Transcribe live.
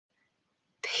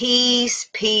Peace,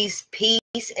 peace,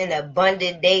 peace, and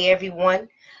abundant day, everyone.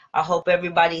 I hope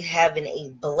everybody's having a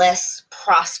blessed,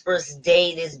 prosperous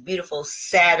day this beautiful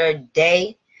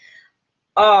Saturday.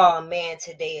 Oh, man,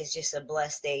 today is just a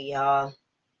blessed day, y'all.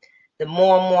 The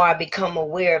more and more I become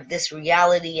aware of this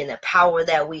reality and the power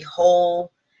that we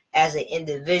hold as an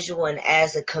individual and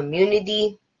as a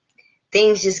community,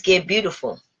 things just get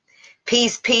beautiful.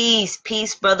 Peace, peace,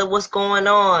 peace, brother. What's going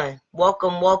on?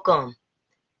 Welcome, welcome.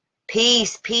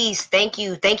 Peace, peace. Thank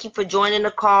you. Thank you for joining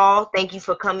the call. Thank you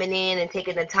for coming in and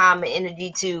taking the time and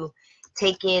energy to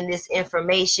take in this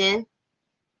information.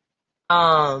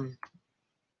 Let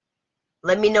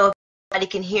me know if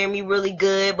anybody can hear me really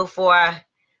good before I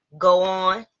go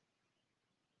on.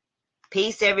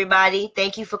 Peace, everybody.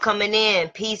 Thank you for coming in.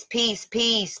 Peace, peace,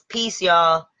 peace, peace,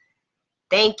 y'all.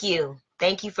 Thank you.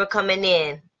 Thank you for coming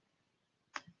in.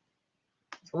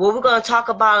 What we're going to talk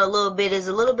about a little bit is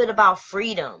a little bit about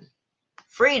freedom.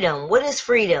 Freedom. What is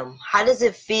freedom? How does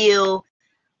it feel?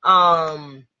 How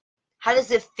does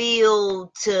it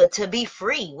feel to be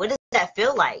free? What does that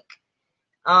feel like?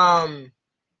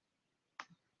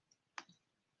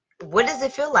 What does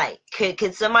it feel like?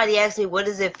 Could somebody ask me what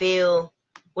does it feel?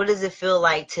 What does it feel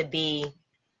like to be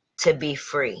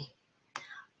free?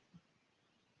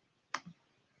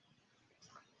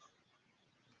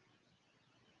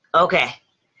 Okay.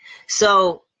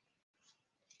 So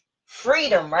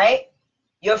freedom, right?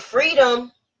 Your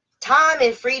freedom, time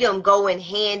and freedom go in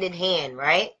hand,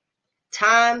 right?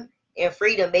 Time and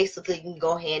freedom basically can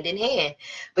go hand in hand,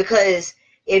 because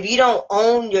if you don't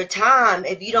own your time,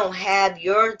 if you don't have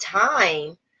your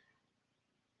time,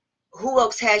 who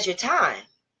else has your time?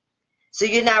 So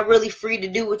you're not really free to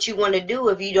do what you want to do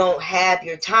if you don't have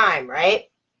your time, right?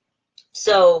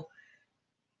 So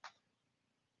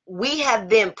we have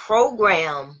been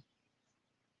programmed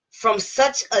from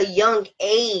such a young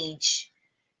age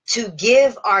to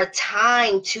give our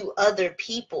time to other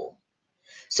people.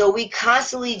 So we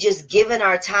constantly just giving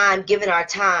our time,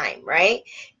 right?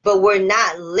 But we're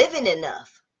not living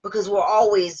enough because we're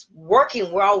always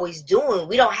working, we're always doing.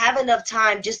 We don't have enough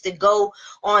time just to go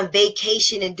on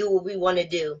vacation and do what we want to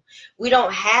do. We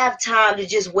don't have time to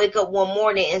just wake up one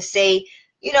morning and say,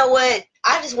 you know what,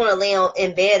 I just want to lay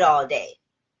in bed all day,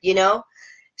 you know?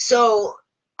 So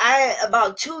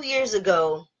about 2 years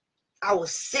ago, I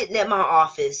was sitting at my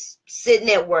office,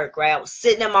 sitting at work, right? I was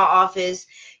sitting at my office,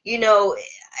 you know,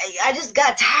 I just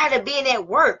got tired of being at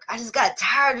work. I just got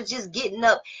tired of just getting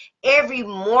up every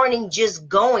morning, just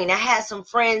going. I had some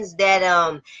friends that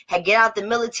had get out the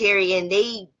military and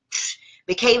they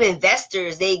became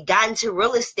investors. They got into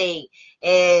real estate,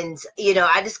 and you know,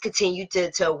 I just continued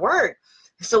to work.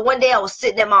 So one day I was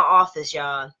sitting at my office,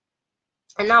 y'all,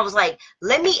 and I was like,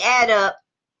 let me add up,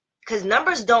 because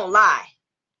numbers don't lie.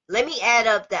 Let me add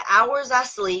up the hours I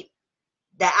sleep,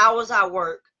 the hours I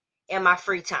work, and my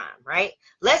free time, right?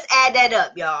 Let's add that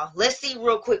up, y'all. Let's see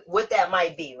real quick what that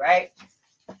might be, right?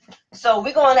 So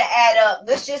we're going to add up,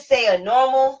 let's just say a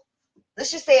normal 9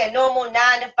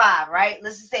 to 5, right?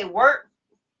 Let's just say work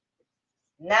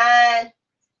 9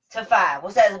 to 5.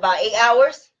 What's that? It's about 8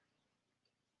 hours?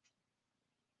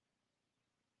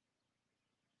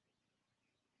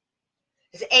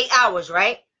 It's 8 hours,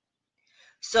 right?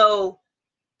 So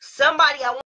somebody,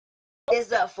 I want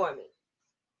this up for me.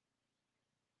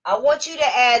 I want you to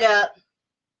add up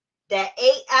that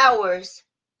 8 hours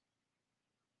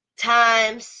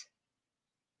times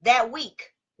that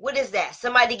week. What is that?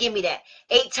 Somebody give me that.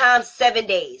 8 times 7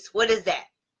 days. What is that?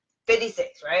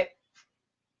 56, right?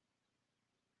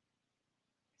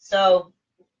 So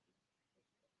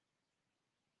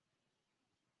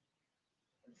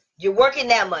you're working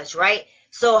that much, right?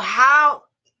 So how,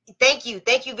 thank you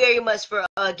very much for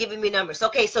giving me numbers.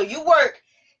 Okay, so you work,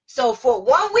 so for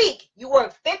 1 week, you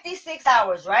work 56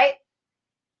 hours, right?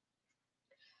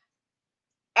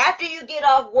 After you get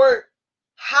off work,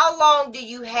 how long do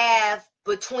you have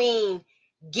between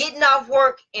getting off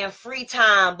work and free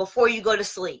time before you go to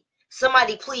sleep?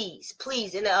 Somebody please,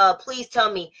 and please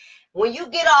tell me, when you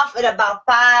get off at about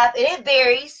 5, and it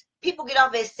varies, people get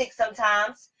off at 6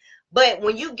 sometimes, but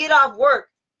when you get off work,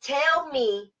 tell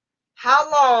me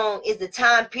how long is the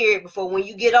time period before when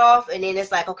you get off and then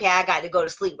it's like, okay, I got to go to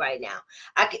sleep right now.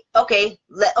 Okay,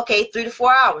 3 to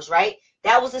 4 hours, right?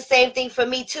 That was the same thing for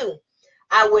me too.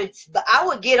 I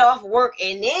would get off work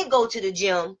and then go to the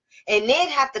gym and then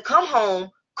have to come home,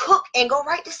 cook, and go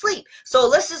right to sleep. So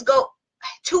let's just go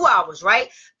 2 hours, right?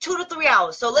 2 to 3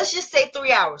 hours. So let's just say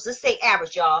 3 hours. Let's say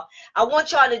average, y'all. I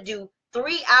want y'all to do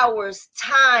 3 hours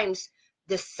times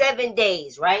the 7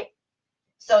 days, right?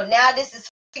 So now this is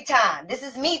free time. This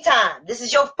is me time. This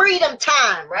is your freedom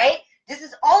time, right? This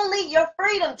is only your free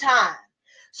freedom time.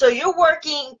 So you're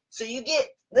working, so you get,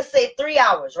 let's say 3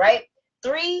 hours, right?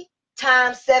 3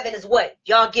 times 7 is what?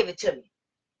 Y'all give it to me.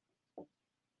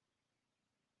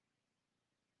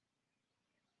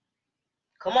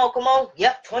 Come on, come on.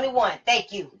 Yep, 21.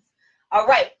 Thank you. All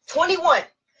right, 21.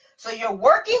 So you're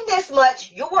working this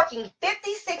much. You're working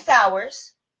 56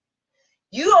 hours.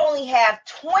 You only have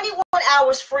 21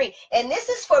 hours free. And this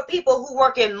is for people who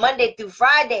work in Monday through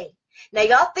Friday. Now,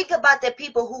 y'all think about the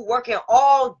people who working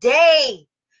all day.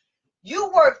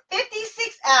 You work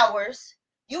 56 hours.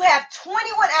 You have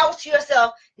 21 hours to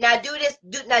yourself. Now do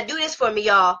this for me,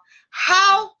 y'all.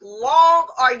 How long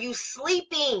are you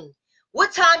sleeping?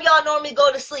 What time y'all normally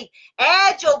go to sleep?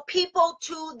 Add your people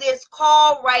to this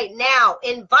call right now.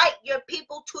 Invite your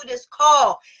people to this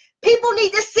call. People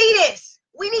need to see this.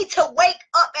 We need to wake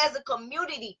up as a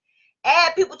community.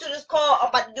 Add people to this call. I'm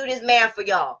about to do this math for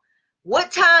y'all.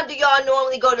 What time do y'all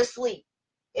normally go to sleep?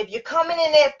 If you're coming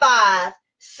in at 5,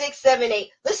 6, 7, 8.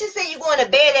 Let's just say you're going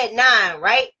to bed at 9,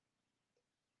 right?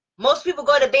 Most people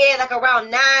go to bed like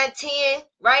around 9, 10,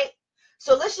 right?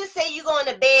 So let's just say you're going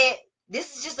to bed.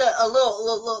 This is just a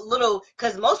little,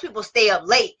 because most people stay up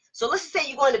late. So let's just say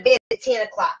you're going to bed at 10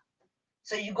 o'clock.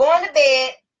 So you're going to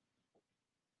bed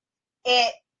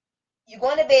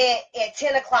at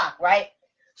 10 o'clock, right?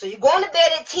 So you're going to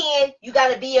bed at 10. You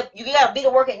gotta be to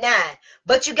work at 9.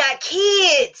 But you got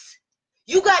kids.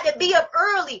 You got to be up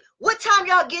early. What time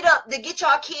y'all get up to get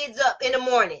y'all kids up in the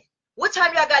morning? What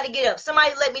time y'all got to get up?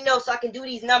 Somebody let me know so I can do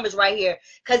these numbers right here,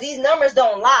 because these numbers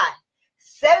don't lie.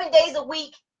 7 days a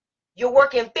week, you're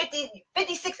working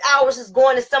 56 hours is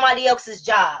going to somebody else's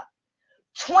job.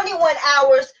 21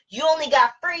 hours, you only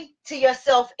got free to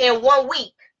yourself in 1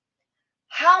 week.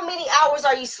 How many hours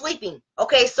are you sleeping?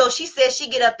 Okay, so she says she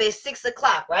get up at 6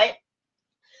 o'clock, right?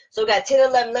 So we got 10,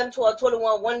 11, 11, 12,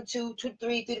 21, 1, 2, 2,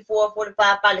 3, 3 to 4, 4 to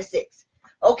 5, 5 to 6.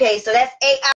 Okay, so that's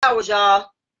 8 hours, y'all.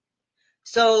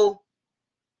 So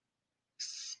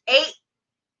 8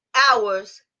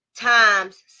 hours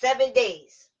times 7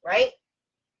 days, right?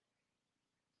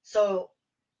 So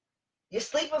you're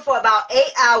sleeping for about 8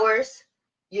 hours.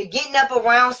 You're getting up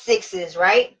around 6s,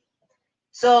 right?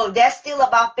 So that's still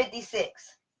about 56.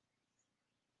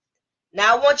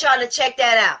 Now I want y'all to check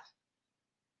that out.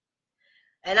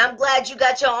 And I'm glad you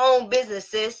got your own business,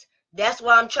 sis. That's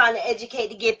why I'm trying to educate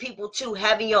to get people to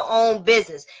having your own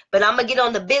business. But I'm going to get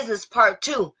on the business part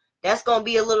too. That's going to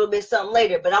be a little bit something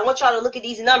later. But I want y'all to look at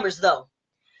these numbers though.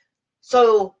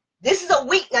 So this is a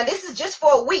week. Now this is just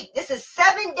for a week. This is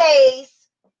 7 days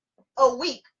a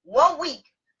week. 1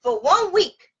 week. For 1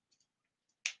 week.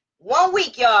 1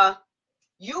 week, y'all.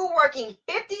 You're working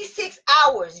 56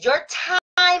 hours. Your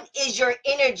time is your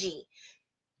energy.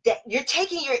 That you're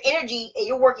taking your energy and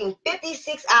you're working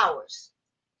 56 hours.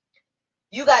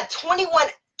 You got 21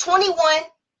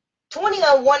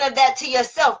 of that to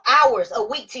yourself, hours a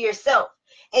week to yourself,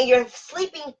 and you're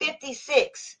sleeping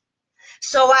 56.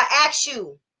 So I ask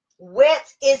you, what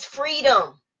is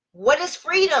freedom? What is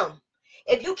freedom?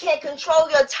 If you can't control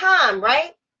your time,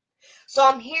 right? So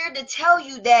I'm here to tell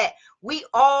you that we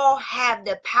all have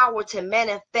the power to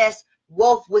manifest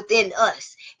wealth within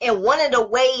us. And one of the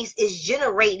ways is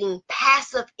generating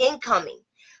passive income.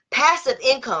 Passive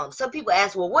income. Some people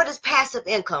ask, well, what is passive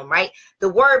income, right? The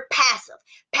word passive.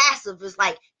 Passive is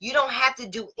like you don't have to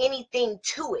do anything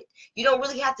to it. You don't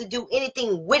really have to do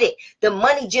anything with it. The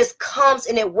money just comes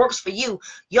and it works for you.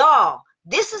 Y'all,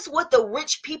 this is what the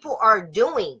rich people are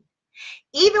doing.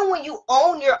 Even when you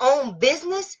own your own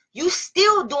business, you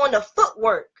still doing the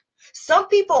footwork. Some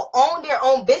people own their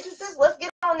own businesses. Let's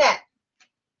get on that.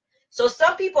 So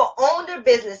some people own their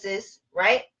businesses,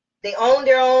 right? They own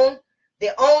their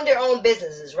own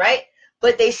businesses, right?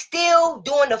 But they still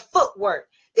doing the footwork.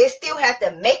 They still have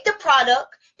to make the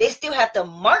product. They still have to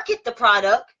market the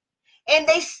product. And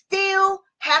they still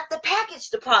have to package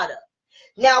the product.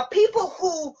 Now, people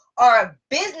who are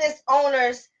business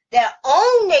owners that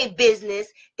own their business,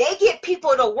 they get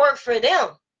people to work for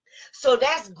them. So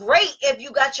that's great if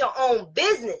you got your own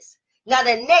business. Now,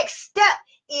 the next step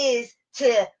is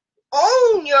to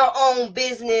own your own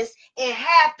business and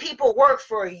have people work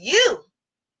for you.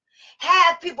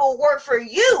 Have people work for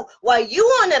you while you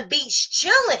on the beach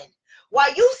chilling,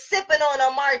 while you sipping on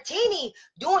a martini,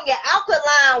 doing your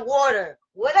alkaline water,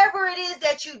 whatever it is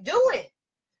that you're doing.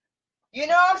 You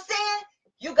know what I'm saying?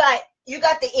 You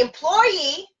got the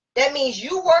employee. That means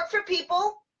you work for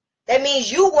people. That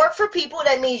means you work for people.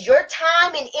 That means your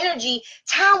time and energy,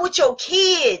 time with your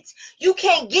kids. You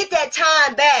can't get that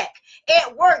time back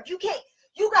at work. You can't.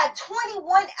 You got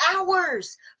 21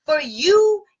 hours for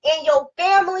you and your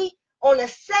family on a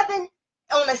 7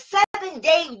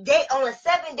 on a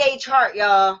 7-day chart,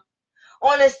 y'all.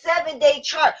 On a 7-day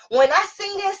chart. When I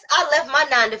seen this, I left my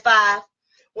 9 to 5.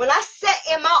 When I sat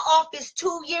in my office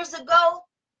 2 years ago,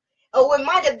 or it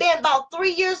might have been about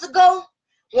 3 years ago,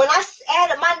 when I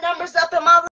added my numbers up in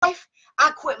my life,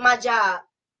 I quit my job.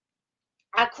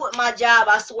 I quit my job.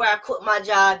 I swear I quit my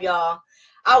job, y'all.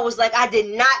 I was like, I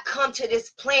did not come to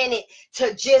this planet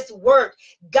to just work.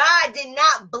 God did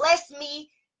not bless me,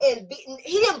 and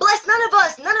he didn't bless none of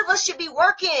us. None of us should be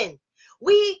working.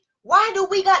 Why do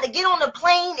we got to get on the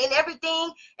plane and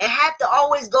everything and have to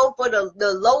always go for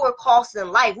the lower costs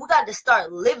in life? We got to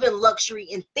start living luxury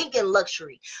and thinking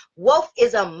luxury. Wealth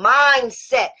is a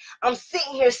mindset. I'm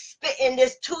sitting here spitting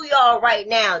this to y'all right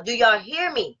now. Do y'all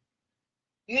hear me?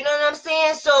 You know what I'm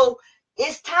saying? So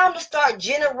it's time to start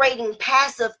generating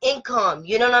passive income.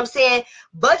 You know what I'm saying?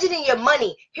 Budgeting your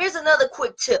money. Here's another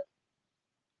quick tip.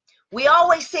 We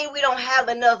always say we don't have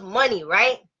enough money,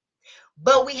 right?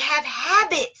 But we have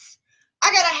habits.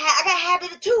 I got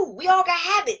habits too. We all got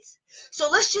habits.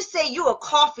 So let's just say you're a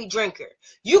coffee drinker.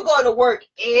 You go to work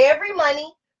every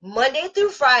Monday through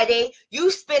Friday.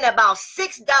 You spend about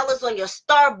 $6 on your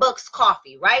Starbucks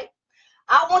coffee, right?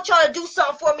 I want y'all to do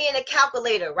something for me in the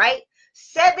calculator, right?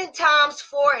 7 times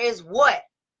 4 is what?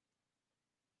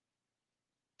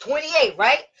 28,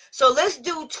 right? So let's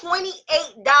do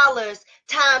 $28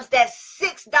 times that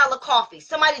 $6 coffee.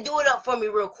 Somebody do it up for me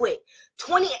real quick.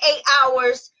 28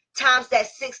 hours times that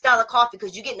 $6 coffee,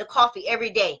 because you're getting the coffee every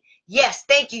day. Yes,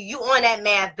 thank you. You on that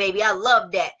math, baby. I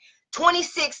love that.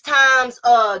 26 times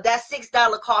that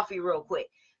 $6 coffee real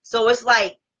quick. So it's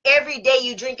like every day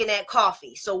you drinking that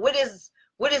coffee. So what is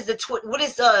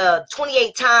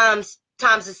 28 times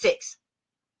the 6?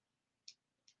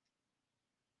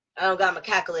 I don't got my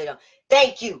calculator.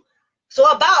 Thank you. So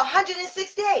about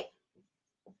 168.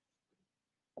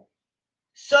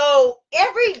 So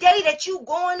every day that you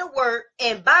going to work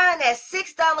and buying that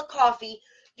 $6 coffee,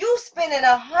 you spending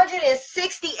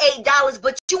 $168,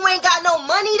 but you ain't got no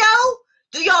money though.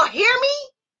 Do y'all hear me?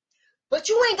 But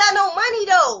you ain't got no money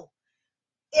though.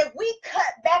 If we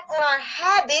cut back on our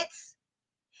habits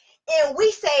and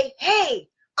we say, hey,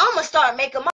 I'm going to start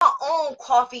making my own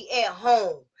coffee at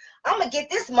home. I'm going to get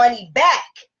this money back.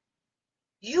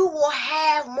 You will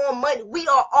have more money. We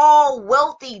are all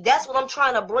wealthy. That's what I'm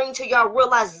trying to bring to your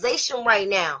realization right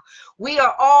now. We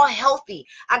are all healthy.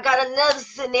 I got another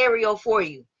scenario for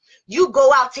you. You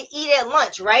go out to eat at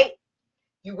lunch, right?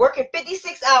 You work at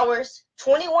 56 hours,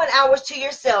 21 hours to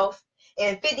yourself,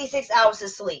 and 56 hours to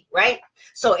sleep, right?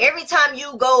 So every time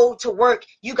you go to work,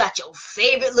 you got your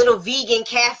favorite little vegan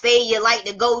cafe you like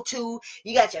to go to.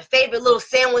 You got your favorite little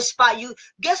sandwich spot. You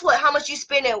guess what? How much you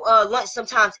spend at lunch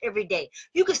sometimes every day?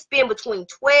 You can spend between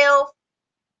 $12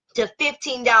 to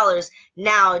 $15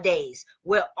 nowadays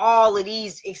with all of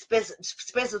these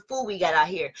expensive food we got out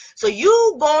here. So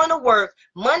you going to work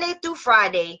Monday through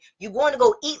Friday, you're going to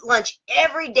go eat lunch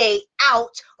every day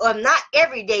out, or not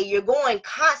every day, you're going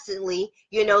constantly,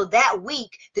 that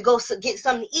week to go get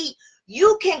something to eat.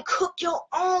 You can cook your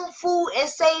own food and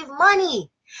save money.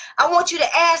 I want you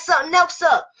to add something else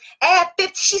up.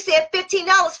 She said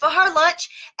 $15 for her lunch.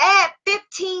 Add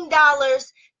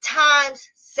 $15 times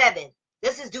 7.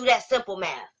 Let's just do that simple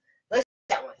math. Let's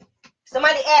do that one.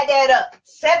 Somebody add that up.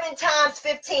 7 times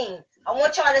 15. I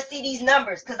want y'all to see these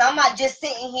numbers, because I'm not just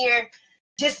sitting here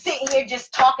just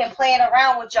talking, playing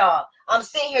around with y'all. I'm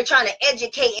sitting here trying to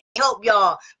educate and help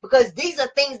y'all, because these are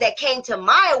things that came to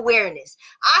my awareness.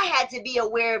 I had to be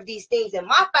aware of these things in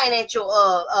my financial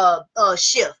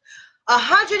shift.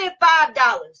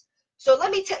 $105. So let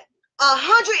me tell you,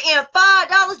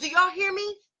 $105. Do y'all hear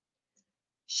me?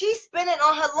 She's spending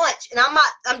on her lunch, and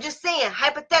I'm just saying,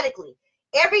 hypothetically,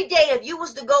 every day if you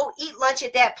was to go eat lunch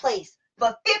at that place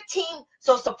for 15,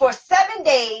 so for 7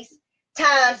 days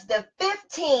times the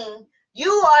 15, you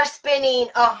are spending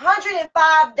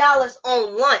 $105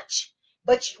 on lunch.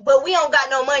 But we don't got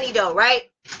no money though, right?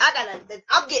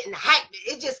 I'm getting hyped.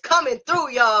 It's just coming through,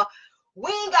 y'all. We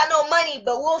ain't got no money,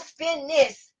 but we'll spend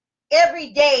this every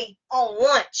day on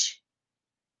lunch.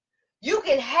 You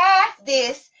can have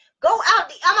this. Go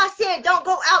out. I'm not saying don't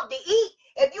go out to eat.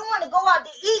 If you want to go out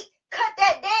to eat, cut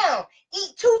that down.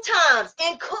 Eat 2 times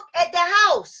and cook at the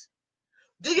house.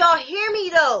 Do y'all hear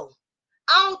me though?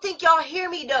 I don't think y'all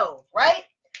hear me though, right?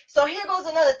 So here goes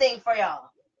another thing for y'all.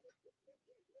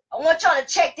 I want y'all to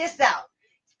check this out.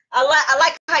 I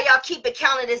like how y'all keep it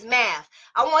counted as math.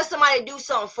 I want somebody to do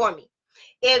something for me.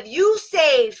 If you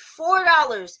saved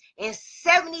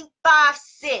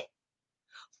 $4.75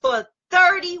 for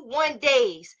 31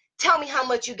 days, tell me how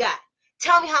much you got.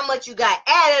 Tell me how much you got.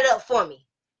 Add it up for me.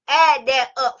 Add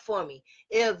that up for me.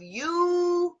 If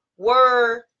you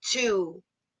were to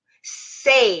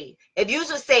save, if you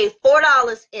would save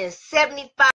 $4.75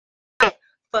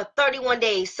 for 31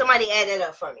 days, somebody add that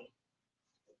up for me.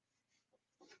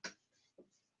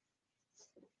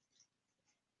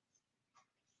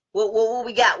 What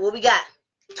we got? What we got?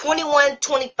 21,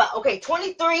 25. Okay,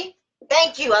 23.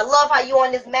 Thank you. I love how you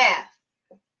on this math.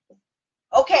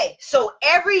 Okay, so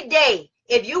every day,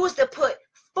 if you was to put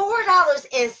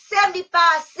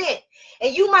 $4.75,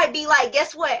 and you might be like,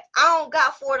 guess what? I don't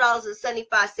got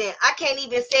 $4.75. I can't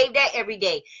even save that every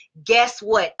day. Guess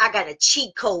what? I got a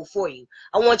cheat code for you.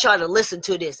 I want y'all to listen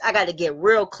to this. I got to get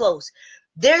real close.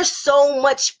 There's so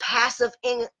much passive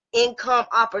income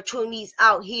opportunities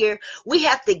out here. We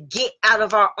have to get out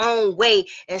of our own way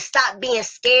and stop being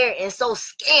scared and so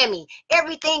scammy.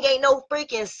 Everything ain't no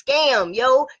freaking scam,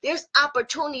 yo. There's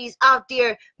opportunities out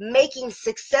there making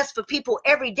success for people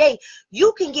every day.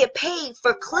 You can get paid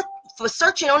for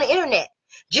searching on the internet.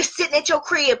 Just sitting at your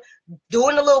crib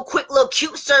doing a little quick little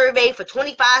cute survey for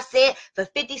 25 cents, for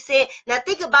 50 cents. Now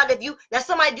think about if you, now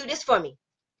somebody do this for me.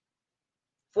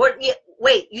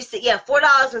 Wait, you said, yeah,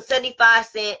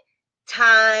 $4.75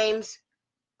 times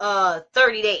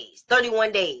 30 days,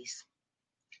 31 days.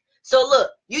 So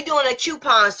look, you doing a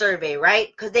coupon survey,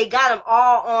 right? Because they got them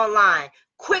all online.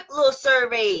 Quick little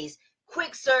surveys,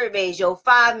 yo,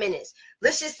 5 minutes.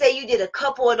 Let's just say you did a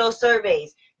couple of those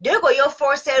surveys. There go your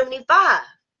 $4.75.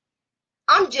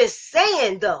 I'm just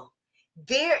saying though,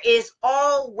 there is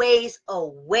always a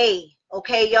way,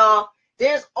 okay, y'all?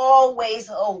 There's always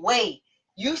a way.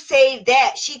 You save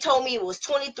that. She told me it was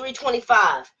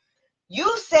 $23.25.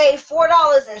 You save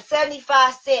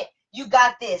 $4.75. You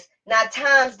got this. Now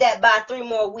times that by 3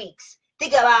 more weeks.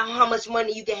 Think about how much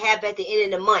money you can have at the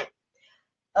end of the month.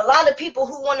 A lot of people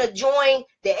who want to join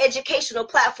the educational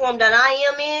platform that I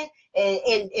am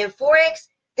in Forex,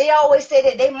 they always say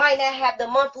that they might not have the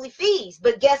monthly fees.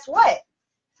 But guess what?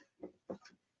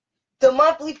 The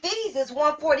monthly fees is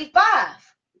 $145.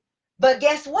 But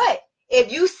guess what? If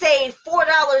you save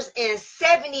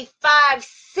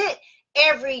 $4.75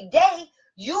 every day,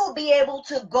 you'll be able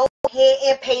to go ahead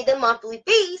and pay the monthly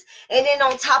fees. And then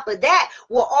on top of that,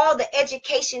 with all the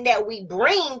education that we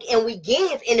bring and we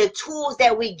give and the tools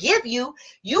that we give you,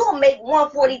 you'll make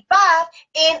 $145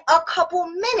 in a couple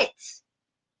minutes.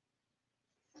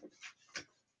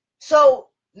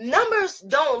 So numbers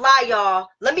don't lie, y'all.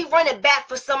 Let me run it back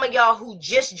for some of y'all who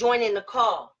just joined in the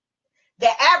call. The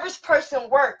average person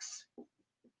works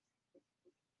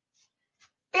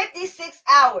 56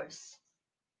 hours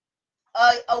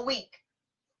a week.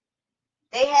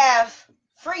 They have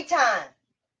free time,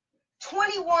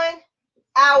 21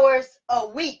 hours a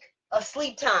week of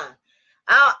sleep time.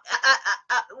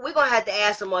 We're gonna have to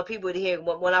ask some more people to hear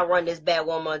when I run this back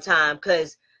one more time,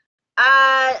 because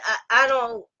I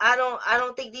don't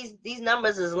think these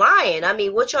numbers is lying. I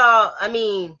mean, what y'all? I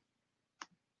mean,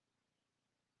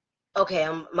 okay,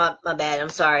 my bad. I'm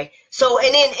sorry. So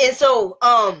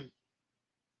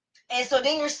and so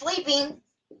then you're sleeping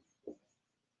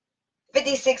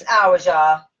 56 hours,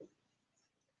 y'all.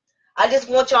 I just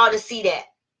want y'all to see that.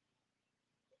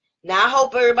 Now, I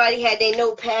hope everybody had their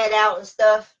notepad out and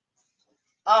stuff.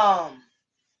 I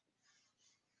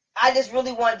just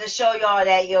really wanted to show y'all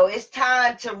that, yo, it's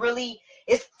time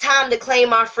to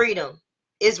claim our freedom.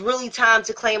 It's really time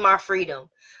to claim our freedom.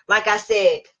 Like I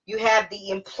said, you have the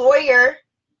employer,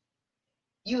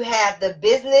 you have the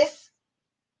business,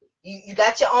 you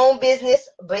got your own business,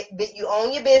 but you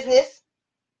own your business.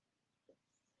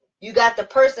 You got the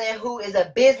person who is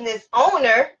a business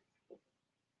owner.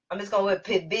 I'm just going to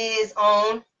put biz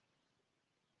on.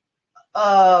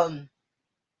 And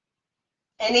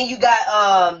then you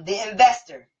got the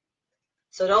investor.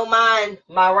 So don't mind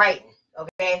my writing,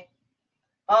 okay?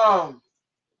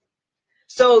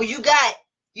 So you got,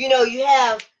 you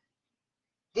have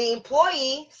the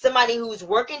employee, somebody who's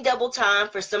working double time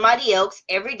for somebody else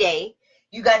every day.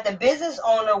 You got the business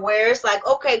owner where it's like,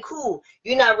 okay, cool.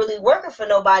 You're not really working for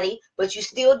nobody, but you're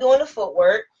still doing the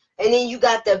footwork. And then you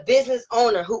got the business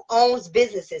owner who owns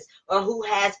businesses or who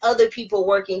has other people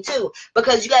working too.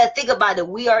 Because you got to think about it.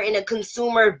 We are in a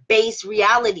consumer-based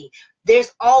reality.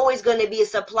 There's always going to be a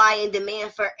supply and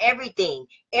demand for everything.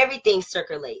 Everything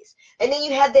circulates. And then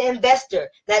you have the investor.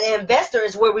 Now, the investor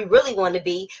is where we really want to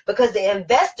be, because the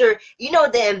investor, you know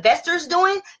what the investor's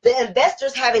doing? The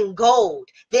investor's having gold.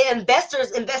 The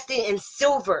investor's investing in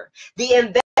silver. The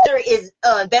investor is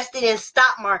invested in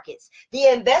stock markets.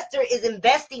 The investor is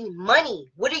investing money.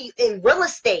 What are you in real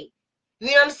estate? You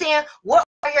know what I'm saying? What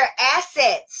are your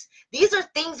assets? These are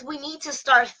things we need to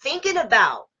start thinking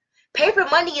about. Paper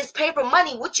money is paper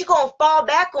money. What you gonna fall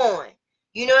back on?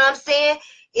 You know what I'm saying?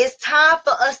 It's time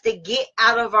for us to get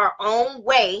out of our own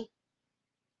way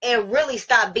and really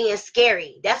stop being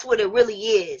scary. That's what it really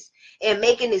is. And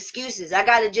making excuses. I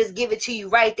got to just give it to you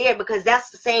right there, because that's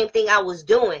the same thing I was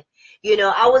doing. You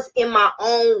know, I was in my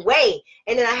own way.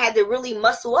 And then I had to really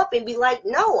muscle up and be like,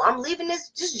 no, I'm leaving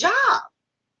this job.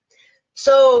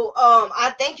 So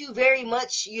I thank you very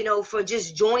much, you know, for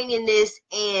just joining this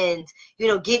and, you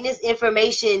know, getting this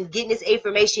information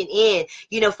in,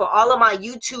 you know, for all of my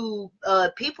YouTube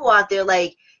people out there,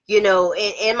 like, you know,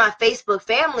 and my Facebook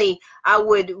family. I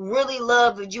would really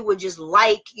love if you would just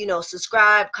like, you know,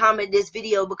 subscribe, comment this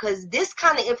video, because this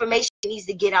kind of information needs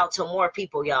to get out to more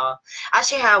people, y'all. I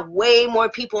should have way more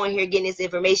people in here getting this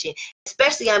information.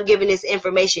 Especially I'm giving this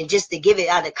information just to give it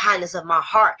out of the kindness of my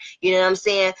heart. You know what I'm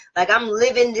saying? Like, I'm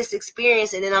living this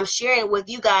experience and then I'm sharing it with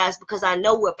you guys because I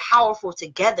know we're powerful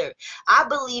together. I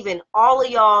believe in all of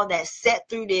y'all that sat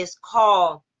through this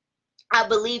call. I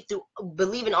believe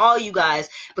in all you guys,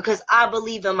 because I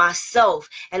believe in myself,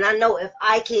 and I know if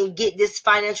I can get this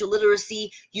financial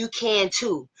literacy, you can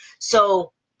too.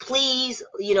 So please,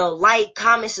 you know, like,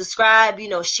 comment, subscribe, you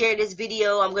know, share this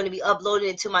video. I'm going to be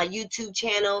uploading it to my YouTube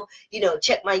channel. You know,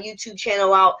 check my YouTube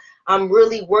channel out. I'm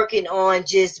really working on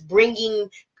just bringing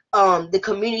the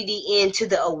community into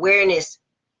the awareness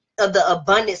of the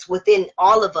abundance within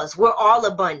all of us. We're all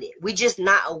abundant. We're just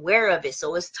not aware of it.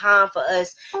 So it's time for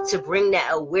us to bring that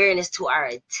awareness to our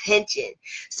attention.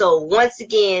 So once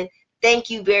again, thank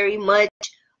you very much.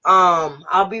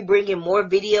 I'll be bringing more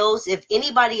videos. If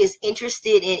anybody is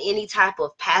interested in any type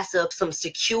of passive, some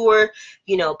secure,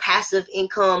 you know, passive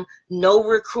income, no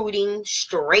recruiting,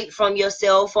 straight from your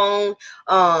cell phone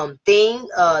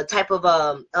type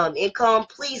of income,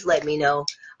 please let me know.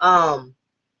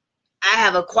 I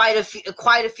have quite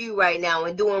a few right now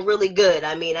and doing really good.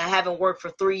 I mean, I haven't worked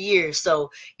for 3 years, so,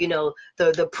 you know,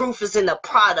 the proof is in the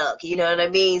product, you know what I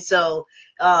mean? So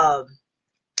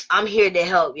I'm here to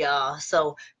help y'all.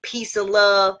 So peace and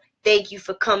love. Thank you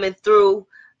for coming through.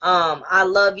 I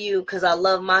love you because I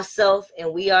love myself,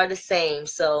 and we are the same.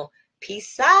 So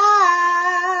peace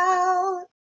out.